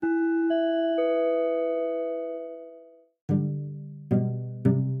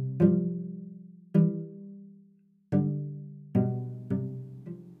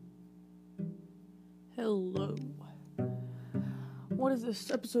This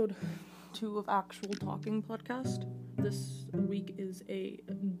is episode 2 of Actual Talking Podcast. This week is a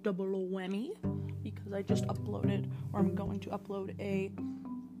double whammy because I just uploaded, or I'm going to upload a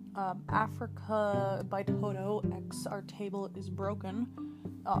Africa by Toto X Our Table is Broken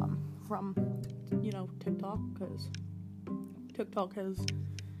from, TikTok, because TikTok has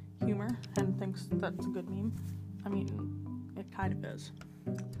humor and thinks that's a good meme. I mean, it kind of is.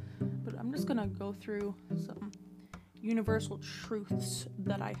 But I'm just gonna go through some universal truths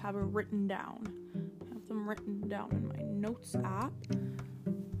that I have written down. I have them written down in my notes app.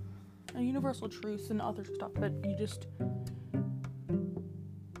 And universal truths and other stuff that you just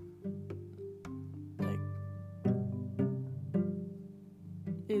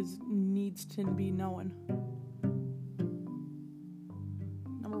needs to be known.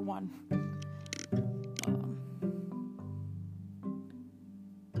 Number 1.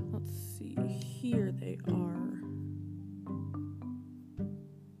 Let's see. Here they are.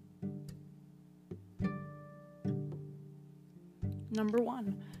 Number 1,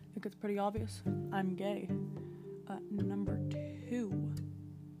 I think it's pretty obvious. I'm gay. Number 2,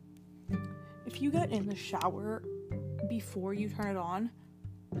 if you get in the shower before you turn it on,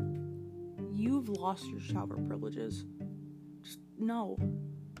 you've lost your shower privileges. Just no.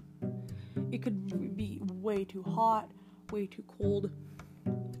 It could be way too hot, way too cold,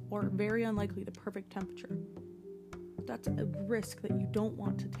 or very unlikely the perfect temperature. That's a risk that you don't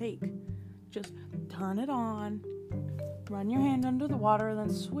want to take. Just turn it on, run your hand under the water, then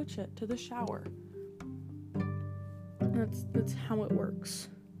switch it to the shower. That's how it works.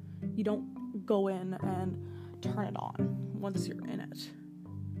 You don't go in and turn it on once you're in it.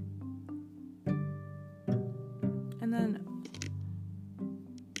 And then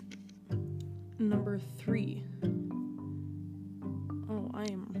number 3. Oh, I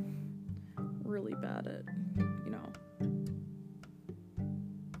am really bad at,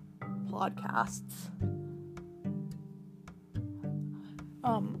 podcasts.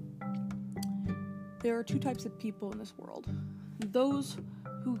 There are 2 types of people in this world. Those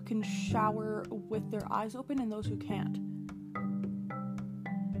who can shower with their eyes open and those who can't.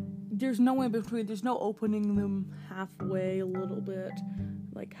 There's no in between. There's no opening them halfway, a little bit,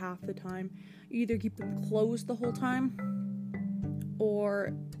 like half the time. You either keep them closed the whole time,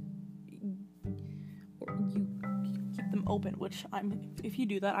 or you keep them open, which if you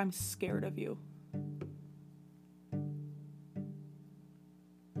do that, I'm scared of you.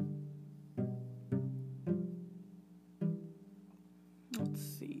 Let's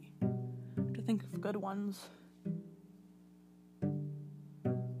see. To think of good ones.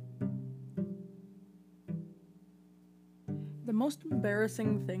 The most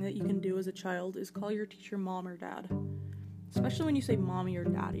embarrassing thing that you can do as a child is call your teacher mom or dad. Especially when you say mommy or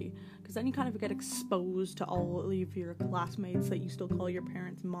daddy, because then you kind of get exposed to all of your classmates that you still call your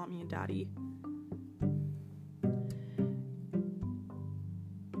parents mommy and daddy.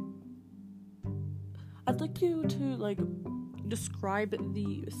 I'd like you to describe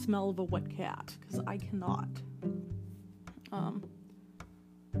the smell of a wet cat, because I cannot.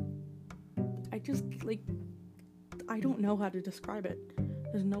 I don't know how to describe it.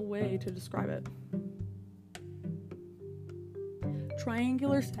 There's no way to describe it.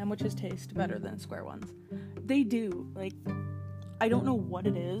 Triangular sandwiches taste better than square ones. They do. I don't know what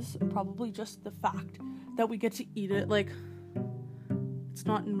it is. Probably just the fact that we get to eat it. It's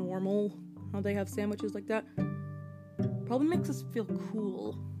not normal how they have sandwiches like that. Probably makes us feel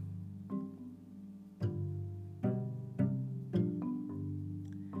cool.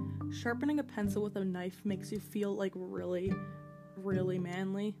 Sharpening a pencil with a knife makes you feel really, really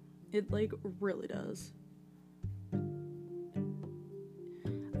manly. It really does.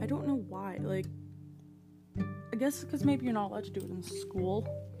 I don't know why. I guess because maybe you're not allowed to do it in school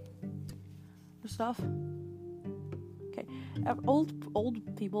or stuff. Okay,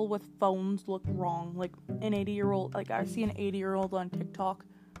 old people with phones look wrong. An 80-year-old. I see an 80-year-old on TikTok.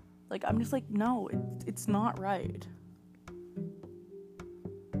 I'm just no, it's not right.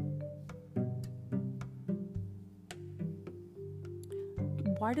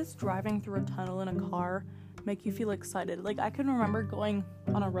 Why does driving through a tunnel in a car make you feel excited? I can remember going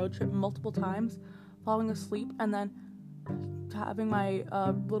on a road trip multiple times, falling asleep, and then having my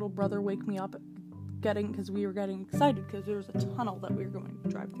little brother wake me up, because we were getting excited because there was a tunnel that we were going to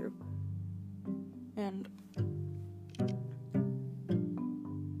drive through. And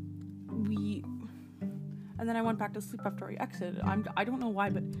then I went back to sleep after I exited. I don't know why,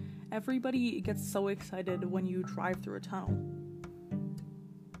 but everybody gets so excited when you drive through a tunnel.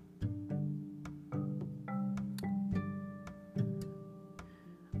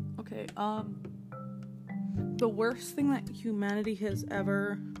 Okay, the worst thing that humanity has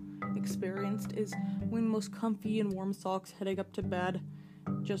ever experienced is wearing the most comfy and warm socks heading up to bed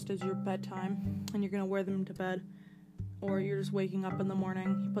just as your bedtime, and you're gonna wear them to bed, or you're just waking up in the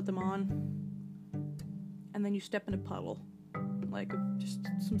morning, you put them on, and then you step in a puddle, like just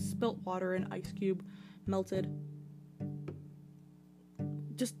some spilt water and ice cube melted.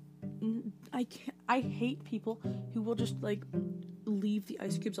 Just, I hate people who will just like leave the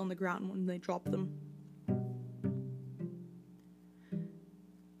ice cubes on the ground when they drop them.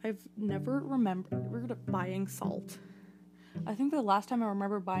 I've never remembered buying salt. I think the last time I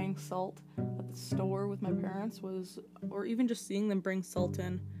remember buying salt at the store with my parents was, or even just seeing them bring salt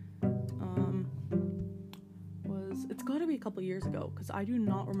in, it's gotta be a couple years ago, because I do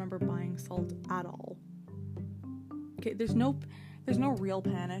not remember buying salt at all. Okay, there's no real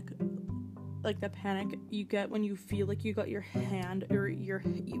panic, like the panic you get when you feel like you got your hand, or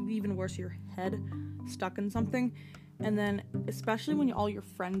even worse, your head stuck in something. And then, especially when all your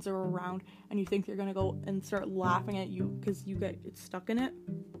friends are around and you think they're gonna go and start laughing at you because you get it stuck in it.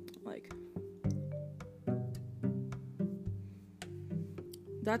 Like,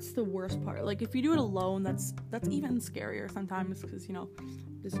 that's the worst part. Like, if you do it alone, that's even scarier sometimes, because, you know,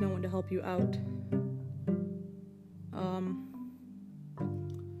 there's no one to help you out.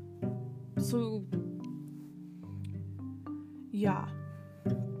 So, yeah.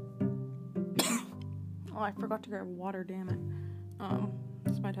 Oh, I forgot to grab water, damn it.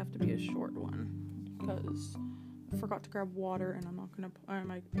 This might have to be a short one, because I forgot to grab water, and I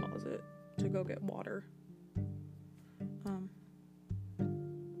might pause it to go get water.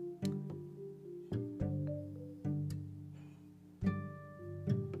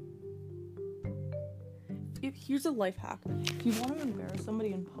 Here's a life hack. If you want to embarrass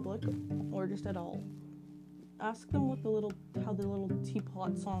somebody in public, or just at all, ask them how the little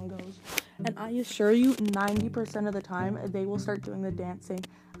teapot song goes. And I assure you, 90% of the time, they will start doing the dancing.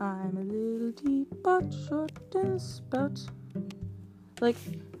 I'm a little teapot, short and spout. Like,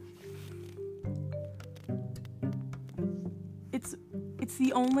 it's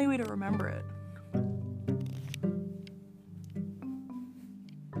the only way to remember it.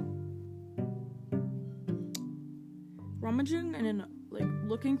 Rummaging and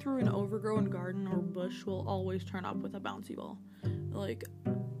looking through an overgrown garden or bush will always turn up with a bouncy ball. Like,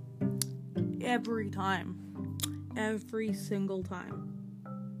 every time. Every single time.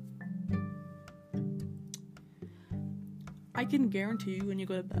 I can guarantee you when you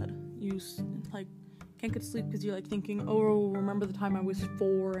go to bed, you can't get to sleep because you're thinking, oh, remember the time I was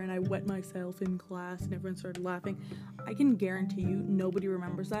 4 and I wet myself in class and everyone started laughing. I can guarantee you nobody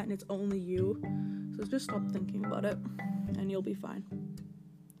remembers that, and it's only you. So just stop thinking about it and you'll be fine.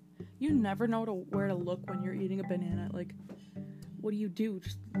 You never know where to look when you're eating a banana. Like, what do?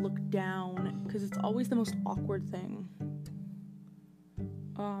 Just look down, because it's always the most awkward thing.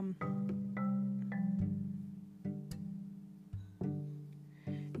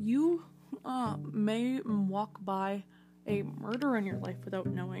 You may walk by a murder in your life without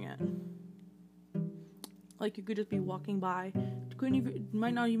knowing it. Like, you could just be walking by. It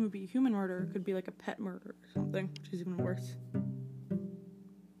might not even be a human murder. It could be like a pet murder or something, which is even worse.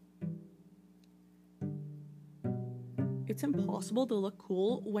 It's impossible to look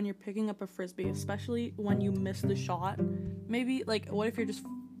cool when you're picking up a frisbee, especially when you miss the shot. Maybe, what if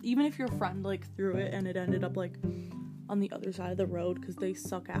even if your friend, threw it and it ended up, on the other side of the road because they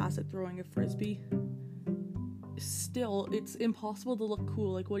suck ass at throwing a frisbee. Still, it's impossible to look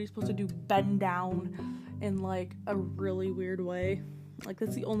cool. What are you supposed to do? Bend down in, a really weird way?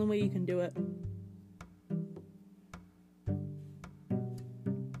 That's the only way you can do it.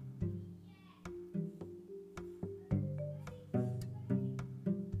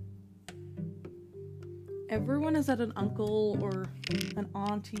 Everyone has had an uncle or an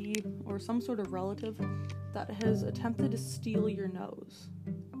auntie or some sort of relative that has attempted to steal your nose.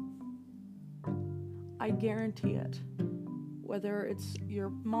 I guarantee it. Whether it's your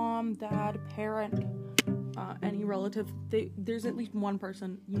mom, dad, parent, any relative, there's at least one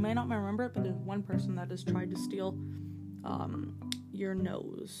person. You may not remember it, but there's one person that has tried to steal your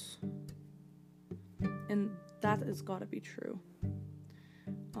nose. And that has got to be true.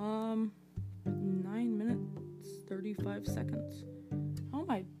 9 minutes, 35 seconds. How have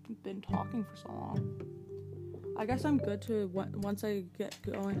I been talking for so long? I guess I'm good to once I get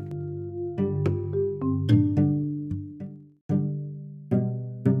going.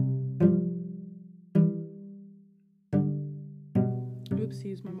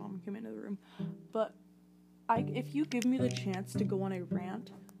 Oopsies, my mom came into the room. But if you give me the chance to go on a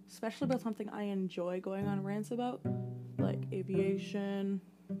rant, especially about something I enjoy going on rants about, like aviation,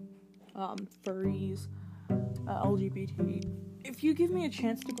 furries, LGBT. If you give me a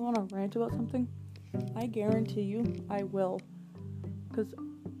chance to go on a rant about something, I guarantee you I will. Because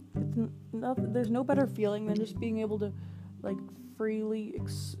there's no better feeling than just being able to, like, freely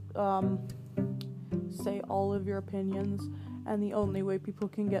say all of your opinions, and the only way people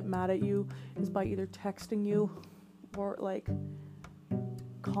can get mad at you is by either texting you or, like,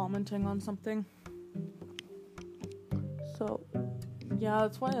 commenting on something. So, yeah,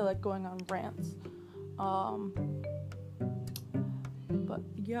 that's why I like going on rants. But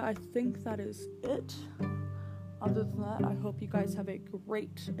yeah, I think that is it. Other than that, I hope you guys have a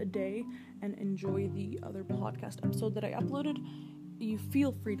great day and enjoy the other podcast episode that I uploaded. You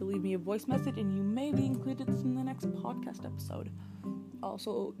feel free to leave me a voice message, and you may be included in the next podcast episode.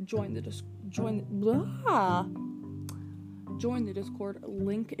 Also, join the Discord,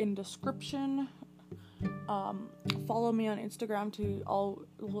 link in description. Follow me on Instagram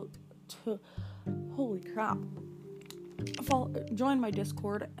holy crap. Join my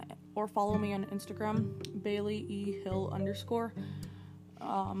Discord or follow me on Instagram, BaileyEHill_,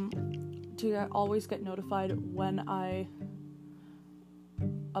 to always get notified when I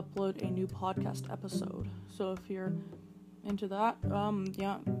upload a new podcast episode. So if you're into that,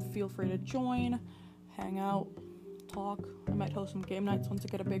 feel free to join, hang out, talk. I might host some game nights once I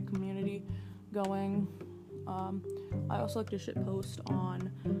get a big community going. I also like to shitpost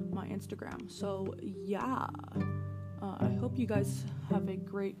on my Instagram. So yeah, I hope you guys have a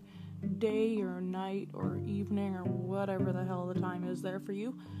great day or night or evening or whatever the hell the time is there for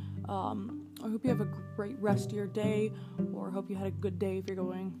you. I hope you have a great rest of your day, or hope you had a good day if you're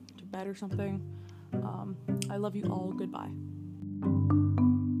going to bed or something. I love you all. Goodbye.